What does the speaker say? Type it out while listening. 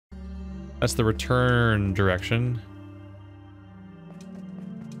That's the return direction.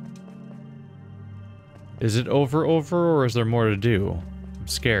 Is it over, or is there more to do? I'm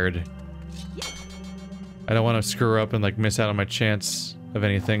scared. I don't want to screw up and like miss out on my chance of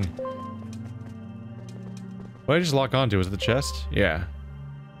anything. What did I just lock onto? Was it the chest? Yeah.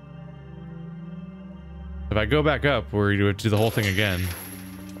 If I go back up, we're going to do the whole thing again.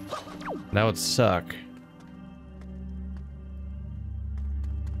 That would suck.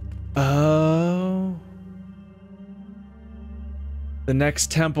 Oh. The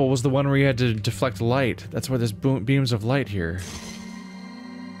next temple was the one where you had to deflect light. That's why there's beams of light here.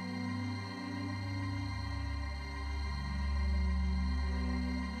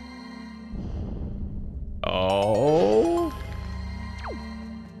 Oh.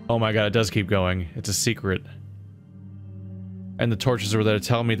 Oh my god, it does keep going. It's a secret. And the torches were there to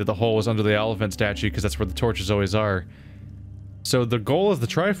tell me that the hole was under the elephant statue because that's where the torches always are. So the goal is the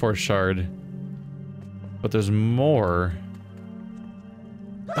Triforce shard. But there's more.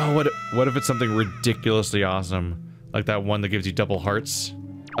 Oh, what if it's something ridiculously awesome? Like that one that gives you double hearts?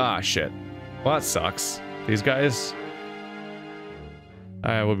 Ah, shit. Well, that sucks. These guys?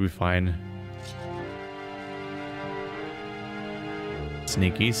 We'll be fine.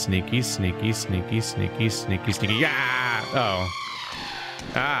 Sneaky, sneaky, sneaky, sneaky, sneaky, sneaky, sneaky. Yeah! Oh.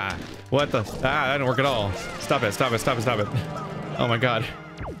 Ah. What the? Ah, that didn't work at all. Stop it, stop it, stop it, stop it. Oh my god.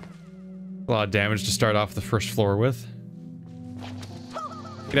 A lot of damage to start off the first floor with.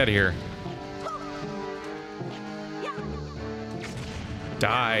 Get out of here.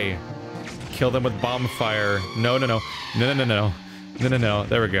 Die. Kill them with bomb fire. No, no, no. No, no, no, no. No, no, no.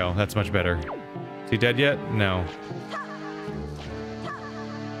 There we go. That's much better. Is he dead yet? No.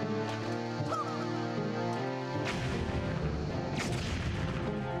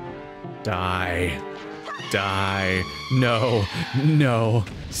 Die. Die. No. No.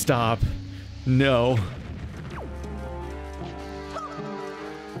 Stop. No.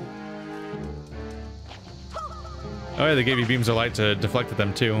 Oh yeah, they gave you beams of light to deflect at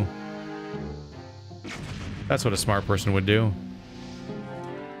them too. That's what a smart person would do.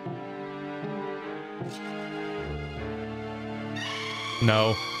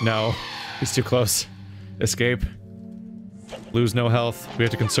 No, no. He's too close. Escape. Lose no health. We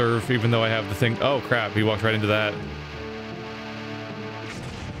have to conserve even though I have the thing. Oh crap, he walked right into that.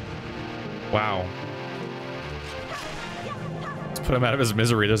 Wow. Let's put him out of his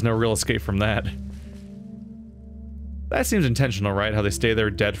misery. There's no real escape from that. That seems intentional, right? How they stay there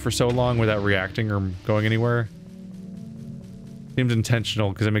dead for so long without reacting or going anywhere. Seems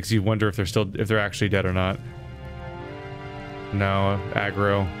intentional because it makes you wonder if they're actually dead or not. No,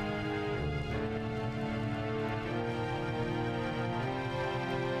 aggro.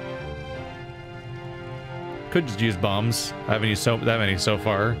 Could just use bombs. I haven't used that many so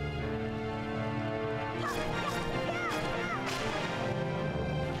far.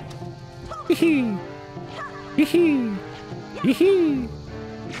 Hee hee. Hee.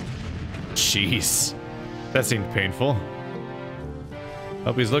 Jeez. That seemed painful.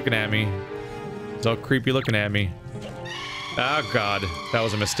 Hope he's looking at me. He's all creepy looking at me. Oh god. That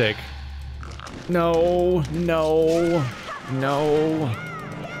was a mistake. No. No. No.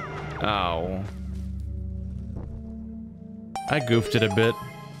 Oh. I goofed it a bit.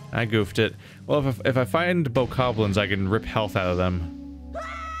 I goofed it. Well, if I find bokoblins, I can rip health out of them.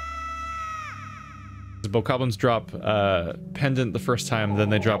 The bokoblins drop pendant the first time, then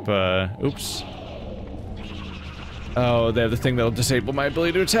they drop oops. Oh, they have the thing that'll disable my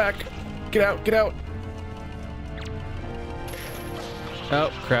ability to attack. Get out, get out. Oh,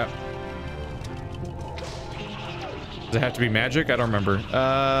 crap. Does it have to be magic? I don't remember.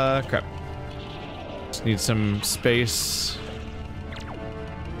 Crap. Just need some space.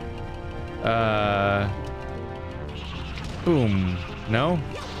 Boom. No?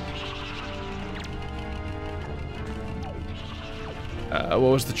 What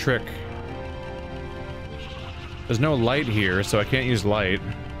was the trick? There's no light here, so I can't use light.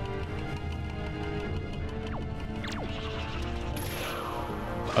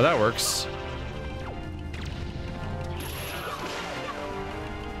 Oh, that works.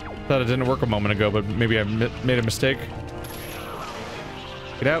 Thought it didn't work a moment ago, but maybe I made a mistake.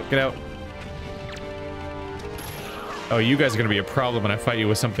 Get out, get out. Oh, you guys are gonna be a problem when I fight you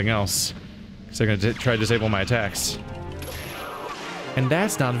with something else. Because they're gonna try to disable my attacks. And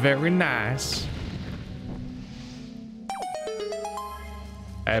that's not very nice.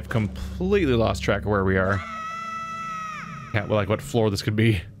 I have completely lost track of where we are. Yeah, well, like what floor this could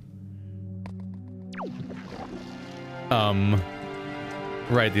be.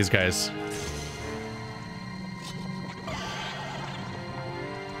 Right, these guys.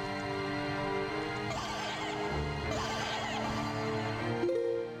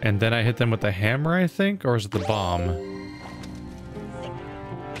 And then I hit them with the hammer, I think? Or is it the bomb?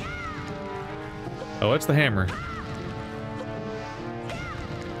 Oh, it's the hammer.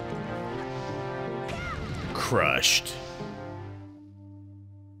 Crushed.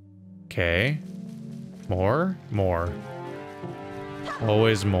 Okay. More? More.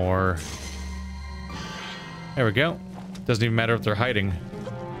 Always more. There we go. Doesn't even matter if they're hiding.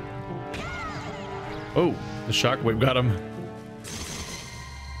 Oh, the shockwave got him.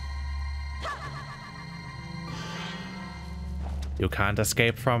 You can't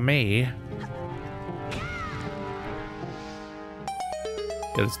escape from me.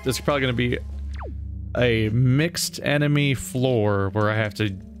 Yeah, this is probably going to be a mixed enemy floor where I have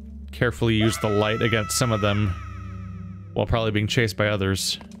to carefully use the light against some of them while probably being chased by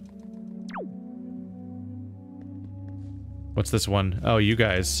others. What's this one? Oh, you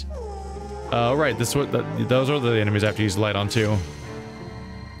guys. Oh, right. Those are the enemies I have to use the light on too.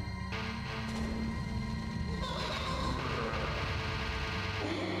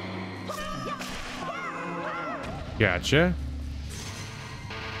 Gotcha.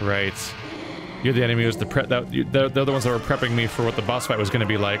 Right. You're the enemy who's the they're the ones that were prepping me for what the boss fight was going to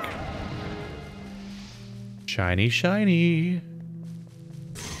be like. Shiny, shiny.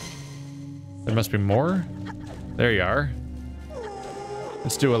 There must be more. There you are.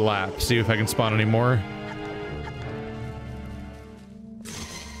 Let's do a lap, see if I can spawn any more.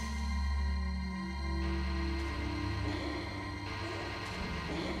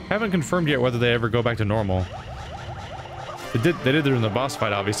 Haven't confirmed yet whether they ever go back to normal. They did during the boss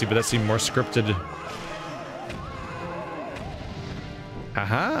fight, obviously, but that seemed more scripted.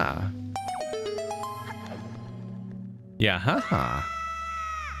 Haha. Yeah, haha.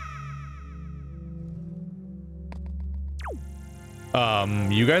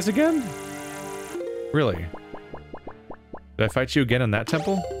 You guys again? Really? Did I fight you again in that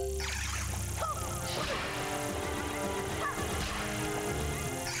temple?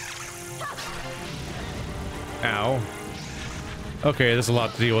 Ow. Okay, there's a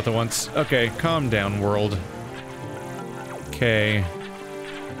lot to deal with at once. Okay, calm down, world. Okay.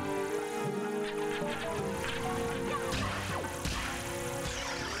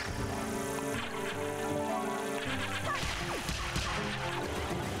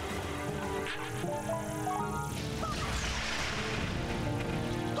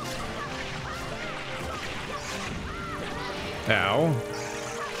 Ow.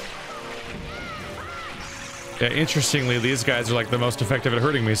 Yeah, interestingly, these guys are like the most effective at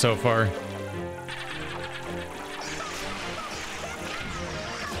hurting me so far.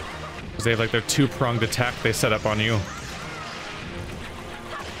 Because they have like their two-pronged attack they set up on you.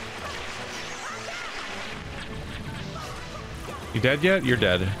 You dead yet? You're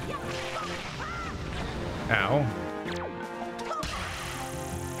dead. Ow.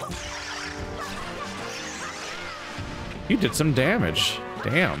 You did some damage.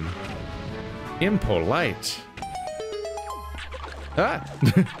 Damn. Impolite. Ah!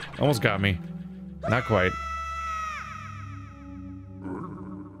 Almost got me. Not quite.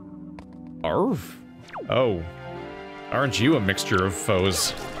 Arf. Oh. Aren't you a mixture of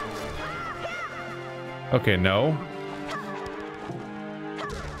foes? Okay, no.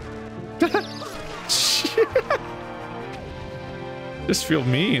 This feel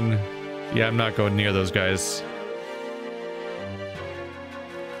mean. Yeah, I'm not going near those guys.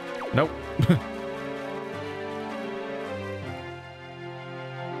 Nope.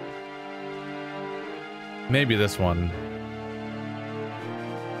 Maybe this one.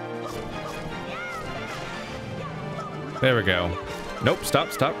 There we go. Nope,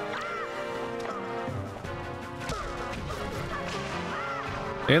 stop, stop.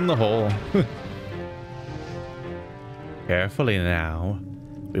 In the hole. Carefully now.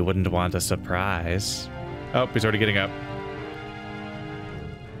 We wouldn't want a surprise. Oh, he's already getting up.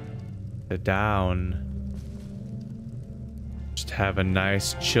 Sit down. Just have a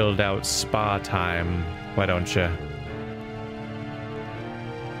nice chilled out spa time. Why don't you?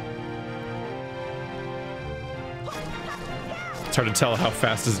 It's hard to tell how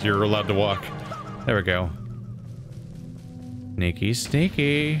fast you're allowed to walk. There we go. Sneaky,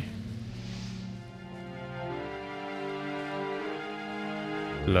 sneaky.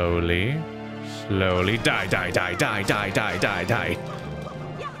 Slowly. Slowly. Die, die, die, die, die, die, die, die.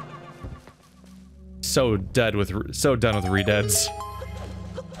 So done with Redeads.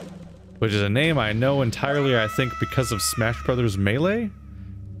 Which is a name I know entirely, I think, because of Smash Brothers Melee?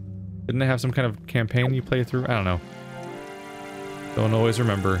 Didn't they have some kind of campaign you play through? I don't know. Don't always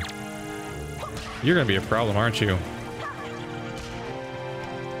remember. You're gonna be a problem, aren't you?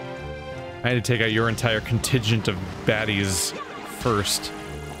 I had to take out your entire contingent of baddies first.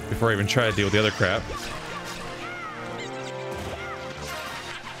 before I even try to deal with the other crap.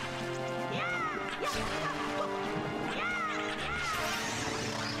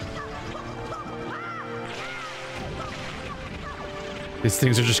 These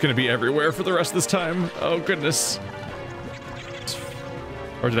things are just going to be everywhere for the rest of this time. Oh, goodness.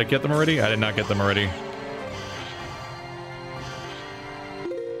 Or did I get them already? I did not get them already.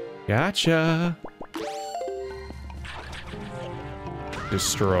 Gotcha.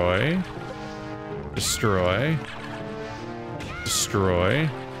 Destroy. Destroy. Destroy.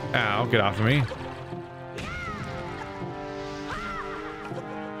 Ow, get off of me.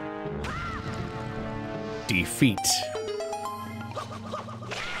 Defeat.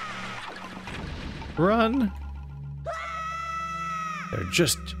 Run. They're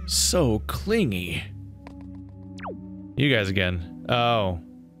just so clingy. You guys again. Oh.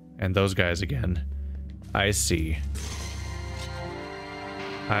 And those guys again. I see.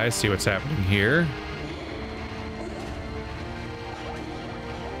 I see what's happening here.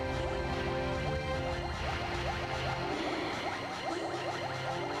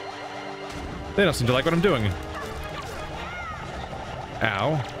 They don't seem to like what I'm doing.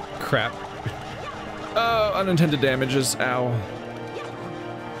 Ow. Crap. Oh, unintended damages. Ow.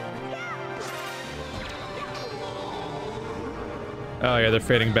 Oh yeah, they're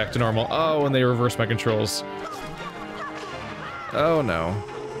fading back to normal. Oh, and they reverse my controls. Oh no.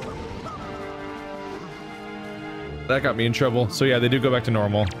 That got me in trouble. So yeah, they do go back to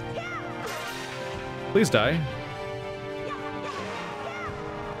normal. Please die.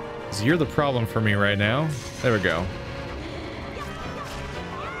 'Cause you're the problem for me right now. There we go.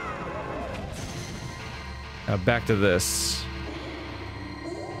 Now back to this.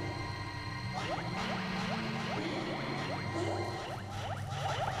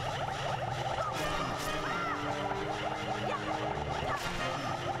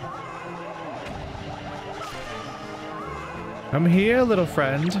 Come here, little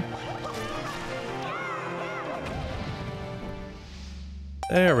friend.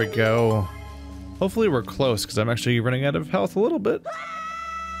 There we go. Hopefully we're close, because I'm actually running out of health a little bit.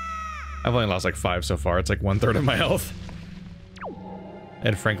 I've only lost like 5 so far. It's like 1/3 of my health.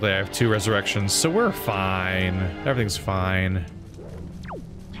 And frankly, I have 2 resurrections, so we're fine. Everything's fine.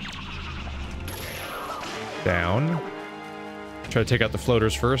 Down. Try to take out the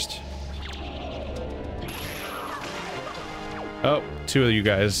floaters first. Oh, 2 of you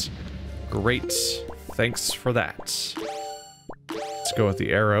guys. Great. Thanks for that. Let's go with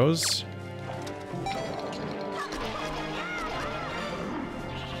the arrows.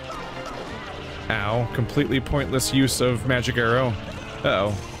 Ow. Completely pointless use of magic arrow.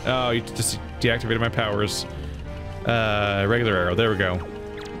 Uh-oh. Oh, you just deactivated my powers. Regular arrow. There we go.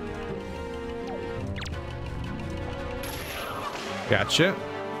 Gotcha.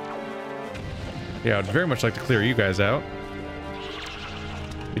 Yeah, I'd very much like to clear you guys out.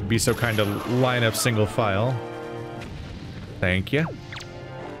 You'd be so kind to line up single file. Thank you.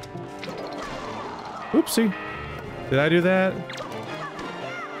 Oopsie. Did I do that?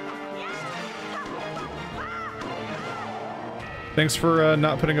 Thanks for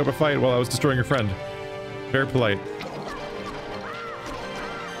not putting up a fight while I was destroying your friend. Very polite.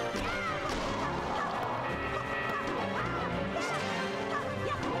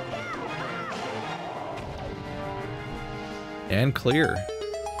 And clear.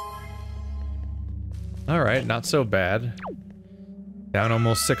 Alright, not so bad. Down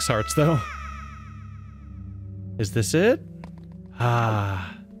almost 6 hearts, though. Is this it?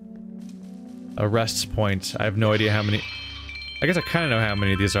 Ah. A rest point. I have no idea how many... I guess I kind of know how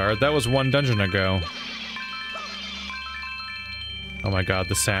many of these are. That was 1 dungeon ago. Oh my god,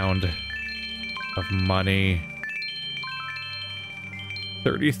 the sound of money.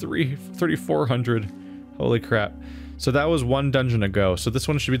 3,400. Holy crap. So that was 1 dungeon ago. So this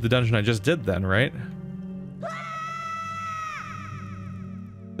one should be the dungeon I just did then, right?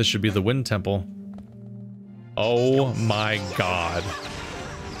 This should be the Wind Temple. Oh my god.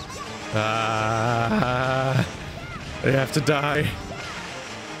 They have to die.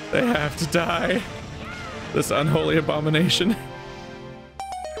 They have to die. This unholy abomination.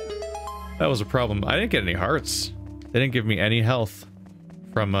 That was a problem. I didn't get any hearts. They didn't give me any health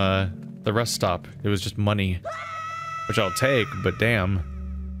from the rest stop. It was just money. Which I'll take, but damn.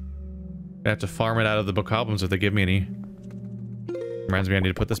 I have to farm it out of the bokoblins if they give me any. Reminds me I need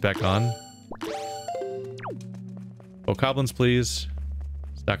to put this back on. Bokoblins, please.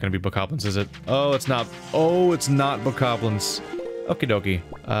 It's not gonna be bokoblins, is it? Oh, it's not. Oh, it's not bokoblins. Okie dokie.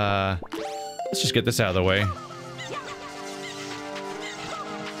 Let's just get this out of the way.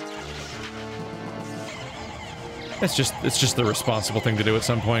 It's just the responsible thing to do at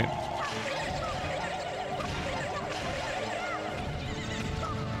some point.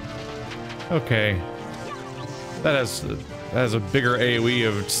 Okay. That has a bigger AoE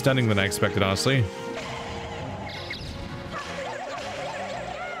of stunning than I expected, honestly.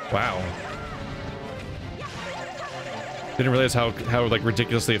 Wow. Didn't realize how like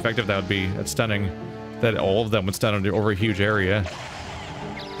ridiculously effective that would be at stunning. That all of them would stun over a huge area.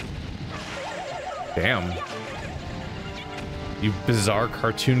 Damn. You bizarre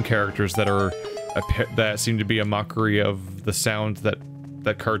cartoon characters that seem to be a mockery of the sound that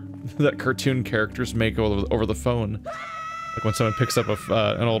cartoon characters make over the phone. Like when someone picks up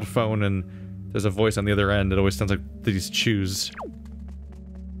an old phone and there's a voice on the other end, it always sounds like these chews.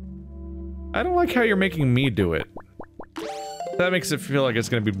 I don't like how you're making me do it. That makes it feel like it's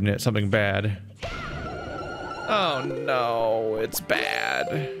gonna be something bad. Oh no, it's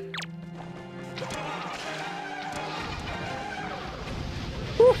bad.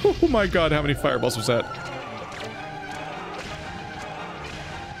 Oh my god, how many fireballs was that?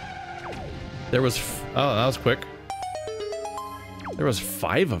 There was oh, that was quick. There was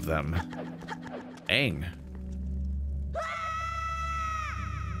 5 of them. Dang.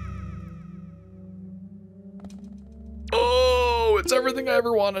 Oh, it's everything I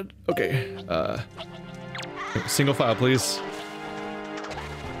ever wanted. Okay, single file, please.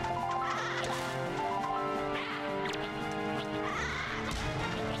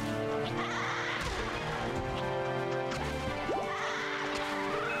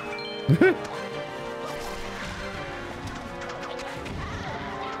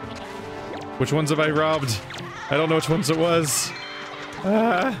 Which ones have I robbed? I don't know which ones it was.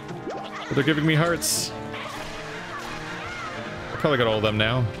 But they're giving me hearts. I probably got all of them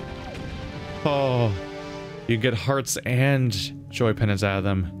now. Oh, you get hearts and joy pendants out of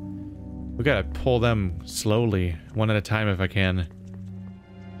them. We gotta pull them slowly, one at a time if I can.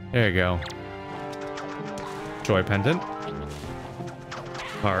 There you go. Joy pendant.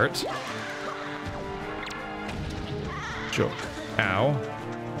 Heart. Joy. Ow.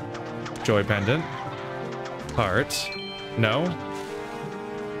 Joy pendant. Heart. No.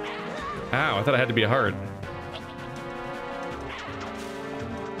 Ow, I thought I had to be a heart.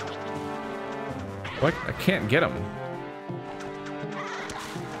 What? I can't get them.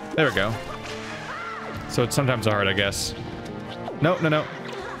 There we go. So it's sometimes a heart, I guess. No, no, no.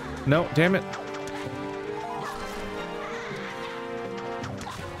 No, damn it.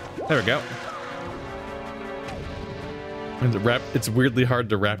 There we go. And it's weirdly hard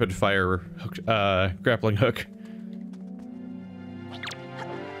to rapid fire grappling hook.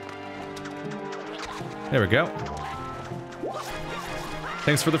 There we go.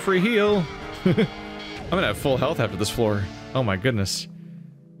 Thanks for the free heal. I'm gonna have full health after this floor. Oh my goodness.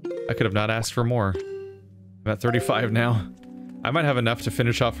 I could have not asked for more. I'm at 35 now. I might have enough to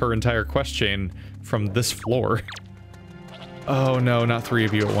finish off her entire quest chain from this floor. Oh no, not 3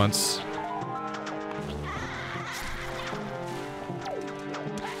 of you at once.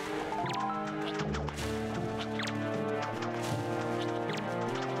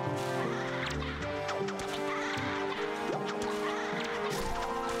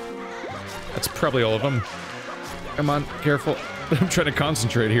 That's probably all of them. Come on, careful. I'm trying to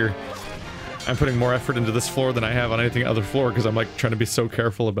concentrate here. I'm putting more effort into this floor than I have on anything other floor because I'm like trying to be so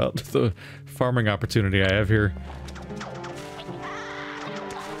careful about the farming opportunity I have here.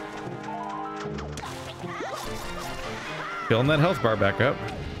 Filling that health bar back up.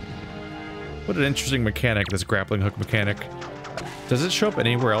 What an interesting mechanic, this grappling hook mechanic. Does it show up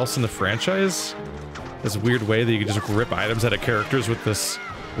anywhere else in the franchise? This weird way that you can just rip items out of characters with this,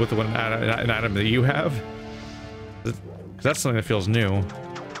 with an item that you have? That's something that feels new.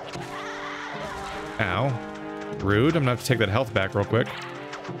 Ow. Rude. I'm gonna have to take that health back real quick.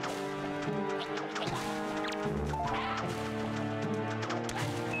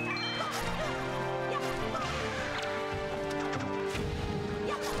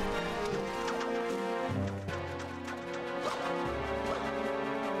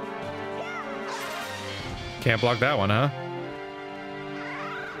 Can't block that one, huh?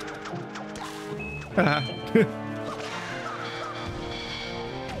 Haha.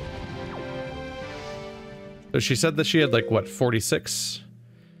 So she said that she had like, what, 46?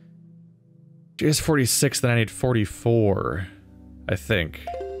 She has 46, then I need 44. I think.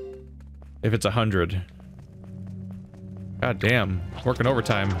 If it's 100. God damn. Working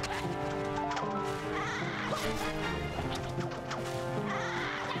overtime.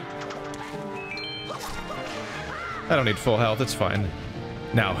 I don't need full health, it's fine.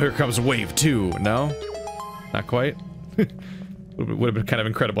 Now, here comes wave 2. No? Not quite? Would have been kind of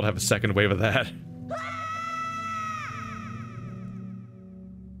incredible to have a second wave of that.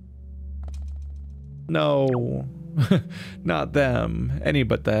 No. Not them.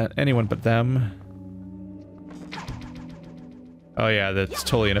 Anyone but them. Oh yeah, that's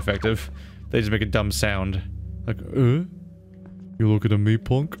totally ineffective. They just make a dumb sound. Like, You looking at me,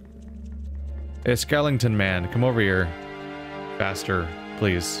 punk? Hey, Skellington man, come over here. Faster,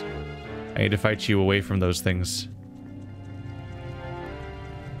 please. I need to fight you away from those things.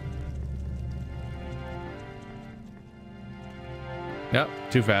 Yep,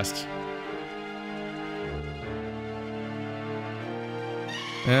 too fast.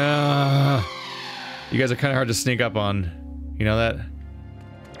 You guys are kind of hard to sneak up on. You know that?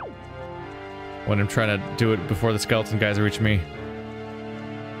 When I'm trying to do it before the skeleton guys reach me.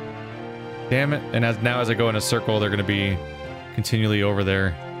 Damn it. And now as I go in a circle, they're going to be continually over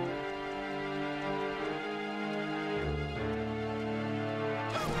there.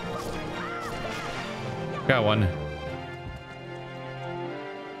 Got one.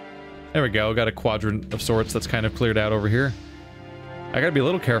 There we go. Got a quadrant of sorts that's kind of cleared out over here. I gotta be a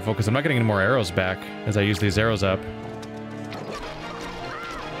little careful because I'm not getting any more arrows back as I use these arrows up.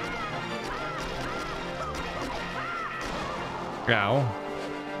 Ow.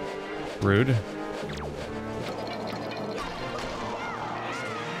 Rude.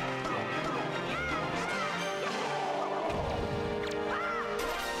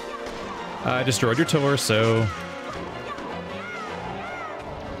 I destroyed your torso.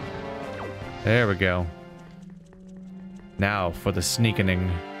 There we go. Now for the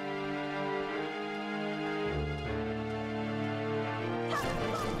sneakening.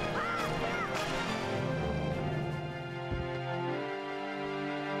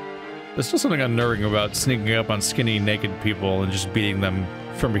 There's still something unnerving about sneaking up on skinny, naked people and just beating them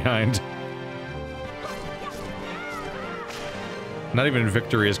from behind. Not even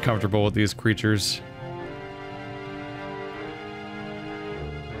victory is comfortable with these creatures.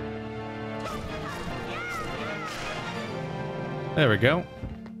 There we go.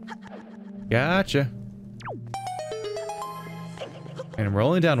 Gotcha. And we're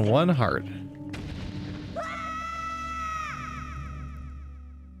only down one heart.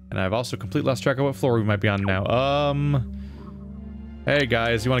 And I've also completely lost track of what floor we might be on now. Hey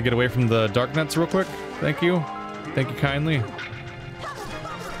guys, you want to get away from the dark nets real quick? Thank you. Thank you kindly.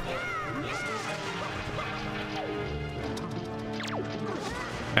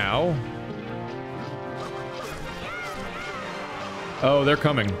 Ow. Oh, they're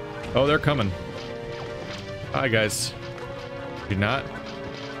coming. Oh, they're coming. Hi, guys. Do not.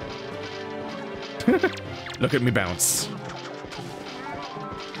 Look at me bounce.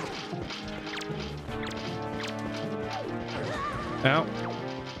 Ow.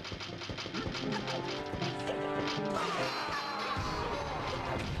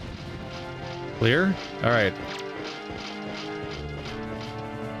 Clear? Alright.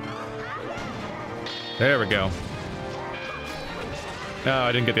 There we go. No,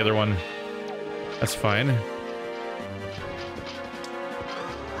 I didn't get the other one. That's fine.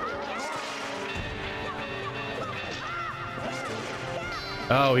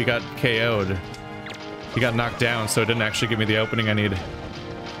 Oh, he got KO'd. He got knocked down, so it didn't actually give me the opening I need.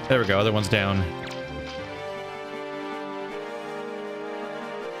 There we go, other one's down.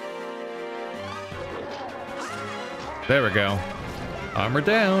 There we go. Armor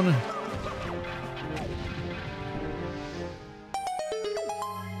down.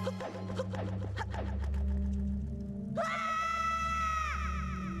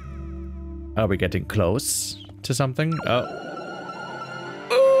 Are we getting close to something? Oh.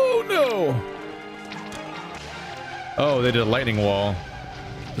 Oh, no! Oh, they did a lightning wall.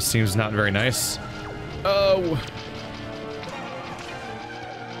 This seems not very nice. Oh!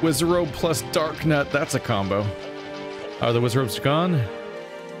 Wizrobe plus Darknut, that's a combo. Are the Wizrobes gone?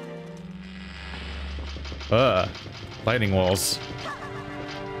 Lightning walls.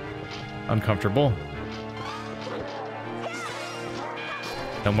 Uncomfortable.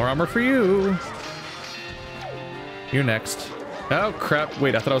 No more armor for you. You're next. Oh, crap.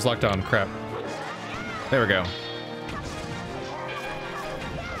 Wait, I thought I was locked on. Crap. There we go.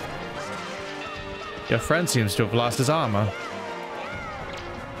 Your friend seems to have lost his armor.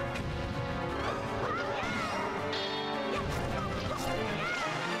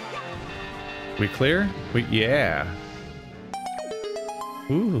 We clear? Yeah.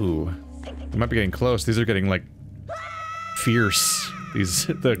 Ooh. We might be getting close. These are getting, like, fierce.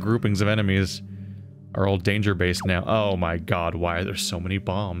 The groupings of enemies are all danger-based now. Oh my god, why are there so many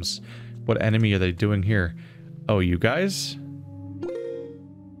bombs? What enemy are they doing here? Oh, you guys?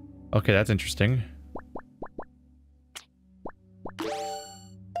 Okay, that's interesting.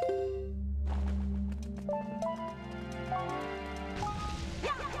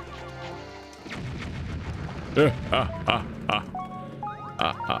 There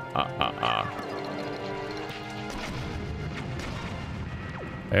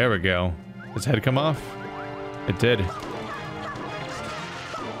we go. His head come off? It did.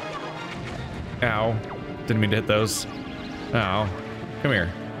 Ow. Didn't mean to hit those. Ow. Come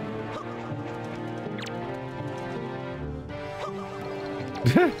here.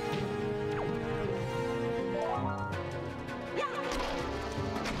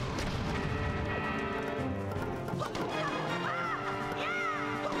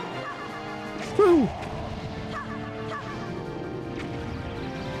 Woo!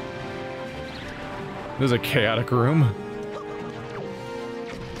 This is a chaotic room.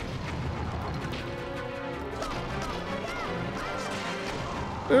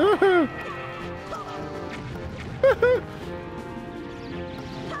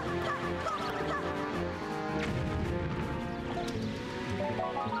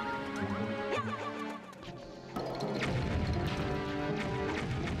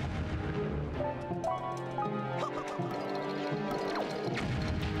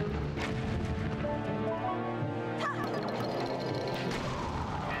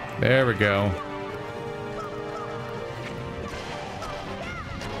 There we go.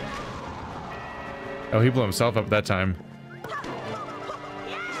 Oh, he blew himself up that time.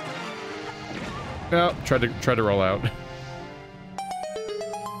 No, tried to roll out.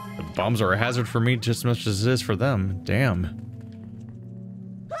 The bombs are a hazard for me just as much as it is for them. Damn.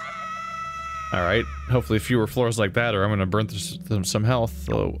 Alright, hopefully fewer floors like that or I'm gonna burn through some health.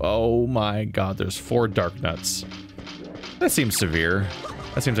 Oh my god, there's 4 dark nuts. That seems severe.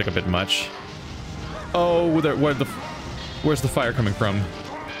 That seems like a bit much. Oh, where's the fire coming from?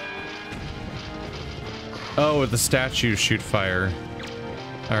 Oh, the statues shoot fire.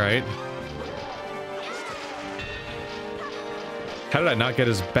 Alright. How did I not get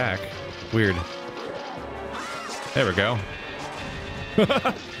his back? Weird. There we go.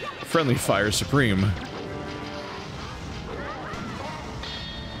 Friendly fire supreme.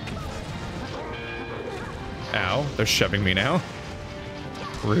 Ow, they're shoving me now.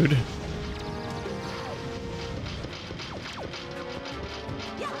 Rude.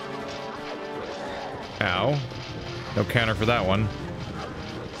 Ow. No counter for that one.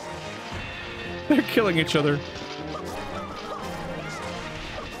 They're killing each other.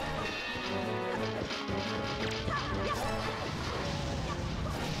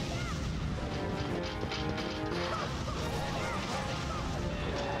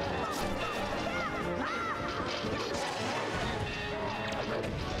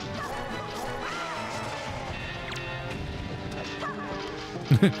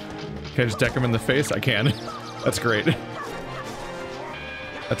 Can I just deck him in the face? I can. That's great.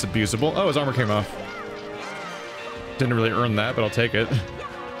 That's abusable. Oh, his armor came off. Didn't really earn that, but I'll take it.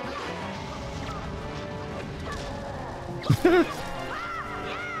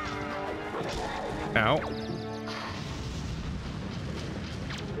 Ow.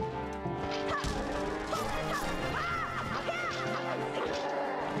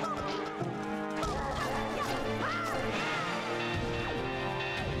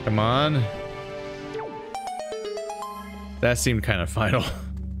 Come on. That seemed kind of final.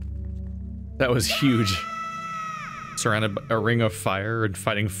 That was huge. Surrounded by a ring of fire and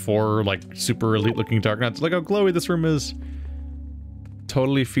fighting 4 like super elite looking dark nuts. Look how glowy this room is.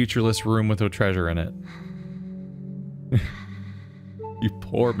 Totally featureless room with no treasure in it. You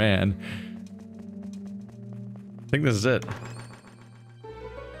poor man. I think this is it.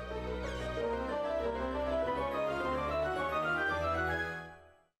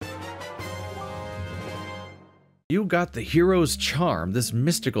 You got the hero's charm. This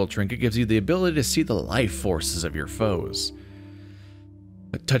mystical trinket gives you the ability to see the life forces of your foes.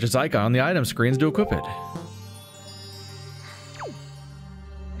 Touch its icon on the item screens to equip it.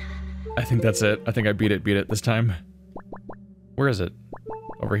 I think that's it. I think I beat it this time. Where is it?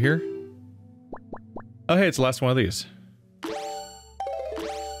 Over here? Oh hey, it's the last one of these.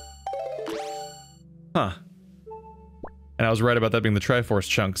 Huh. And I was right about that being the Triforce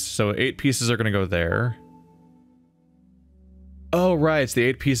chunks, so 8 pieces are gonna go there. Oh, right, it's the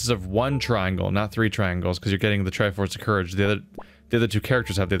 8 pieces of 1 triangle, not 3 triangles, because you're getting the Triforce of Courage. The other 2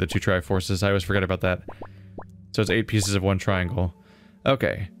 characters have the other 2 Triforces. I always forget about that. So it's 8 pieces of 1 triangle.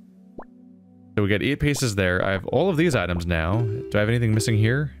 Okay. So we get 8 pieces there. I have all of these items now. Do I have anything missing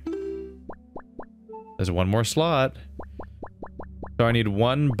here? There's 1 more slot. So I need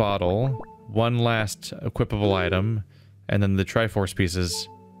 1 bottle, 1 last equipable item, and then the Triforce pieces,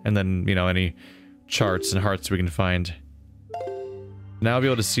 and then, you know, any charts and hearts we can find. Now I'll be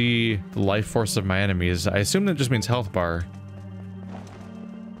able to see the life force of my enemies. I assume that just means health bar.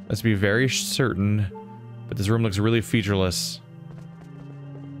 Let's be very certain But this room looks really featureless.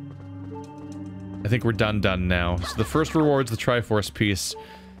 I think we're done now. So the first reward's the Triforce piece,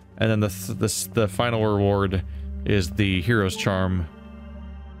 and then the final reward is the Hero's Charm.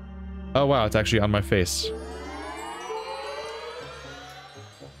 Oh wow, it's actually on my face.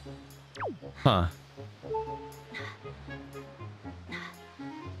 Huh.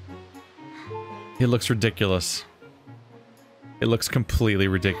 It looks ridiculous. It looks completely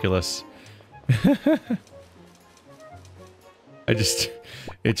ridiculous.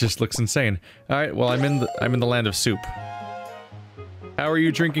 It just looks insane. All right, well, I'm in the land of soup. How are you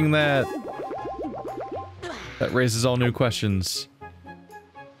drinking that? That raises all new questions.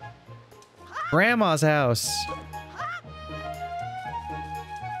 Grandma's house.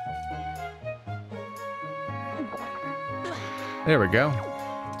 There we go.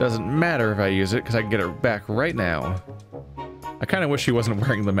 Doesn't matter if I use it because I can get it back right now. I kind of wish he wasn't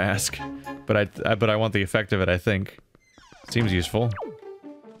wearing the mask, but I want the effect of it, I think. Seems useful.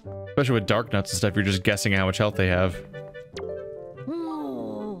 Especially with dark nuts and stuff, you're just guessing how much health they have.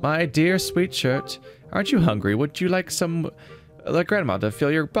 My dear sweet shirt, aren't you hungry? Would you like Grandma to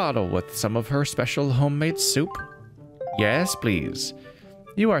fill your bottle with some of her special homemade soup? Yes, please.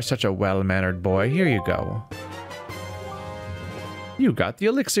 You are such a well-mannered boy. Here you go. You got the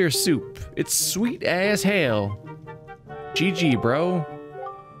elixir soup. It's sweet as hell. GG, bro.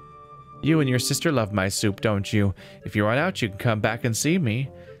 You and your sister love my soup, don't you? If you run out, you can come back and see me.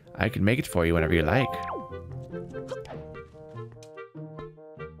 I can make it for you whenever you like.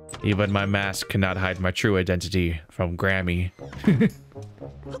 Even my mask cannot hide my true identity from Grammy.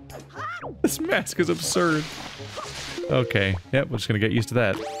 This mask is absurd. Okay, yep, we're just gonna get used to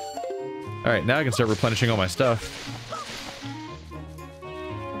that. Alright, now I can start replenishing all my stuff.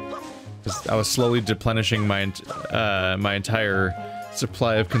 I was slowly deplenishing my my entire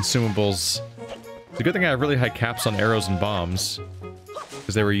supply of consumables. It's a good thing I have really high caps on arrows and bombs,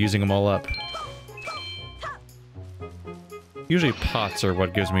 because they were using them all up. Usually pots are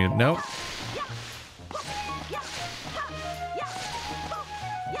what gives me... Nope.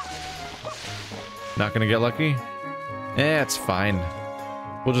 Not gonna get lucky? Eh, it's fine.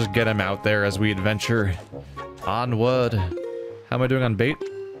 We'll just get him out there as we adventure. Onward. How am I doing on bait?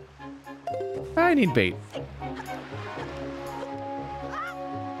 I need bait.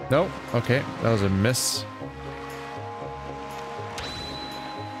 Nope. Okay, that was a miss.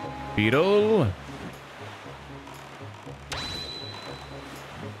 Beetle.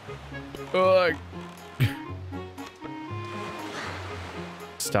 Ugh.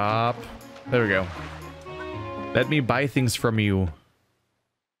 Stop. There we go. Let me buy things from you.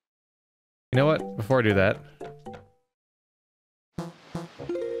 You know what? Before I do that...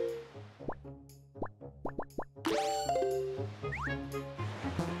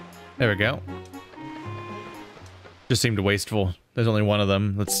 There we go. Just seemed wasteful. There's only one of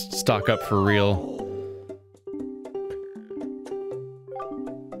them. Let's stock up for real.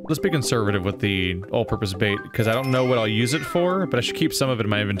 Let's be conservative with the all-purpose bait, because I don't know what I'll use it for, but I should keep some of it in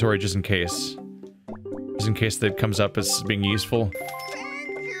my inventory just in case. Just in case that comes up as being useful.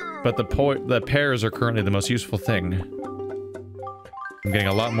 But the pears are currently the most useful thing. I'm getting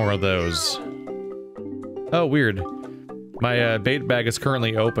a lot more of those. Oh, weird. My bait bag is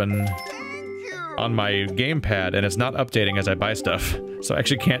currently open on my GamePad, and it's not updating as I buy stuff. So I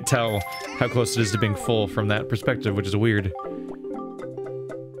actually can't tell how close it is to being full from that perspective, which is weird.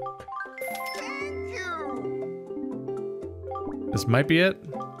 This might be it.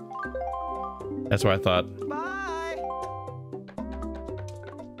 That's what I thought.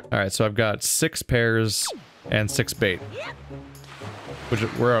 Alright, so I've got 6 pears and 6 bait.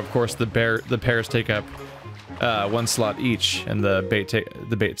 Where, of course, the pears take up 1 slot each, and the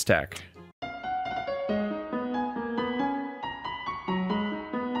bait stack.